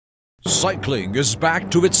Cycling is back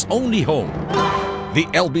to its only home. The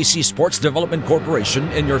LBC Sports Development Corporation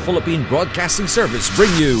and your Philippine Broadcasting Service bring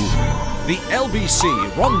you the LBC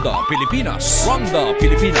RONDA Pilipinas. RONDA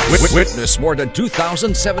Pilipinas. Witness more than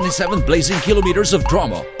 2,077 blazing kilometers of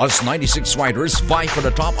drama as 96 riders vie for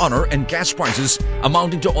the top honor and cash prizes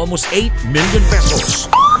amounting to almost 8 million pesos.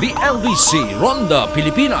 The LBC RONDA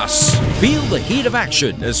Pilipinas. Feel the heat of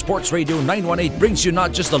action as Sports Radio 918 brings you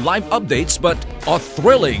not just the live updates but a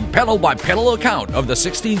thrilling pedal-by-pedal account of the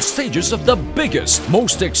 16 stages of the biggest,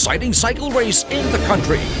 most exciting cycle race in the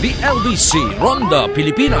country. The LBC RONDA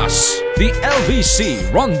Pilipinas. The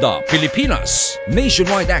LBC RONDA Pilipinas.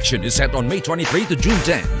 Nationwide action is set on May 23 to June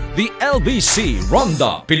 10. The LBC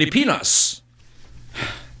RONDA Pilipinas.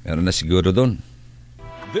 Meron na siguro doon.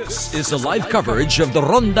 This is a live coverage of the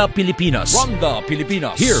RONDA Pilipinas. RONDA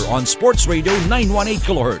Pilipinas. Here on Sports Radio 918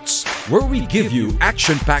 kHz, where we give you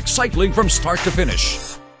action-packed cycling from start to finish.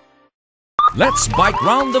 Let's bike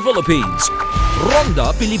round the Philippines.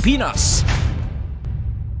 RONDA Pilipinas.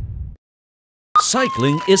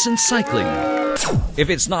 Cycling isn't cycling if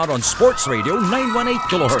it's not on Sports Radio 918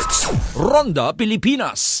 kHz. RONDA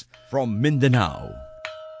Pilipinas. From Mindanao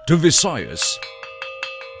to Visayas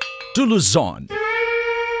to Luzon.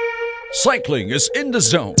 Cycling is in the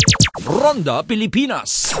zone. RONDA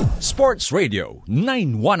Pilipinas. Sports Radio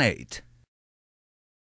 918.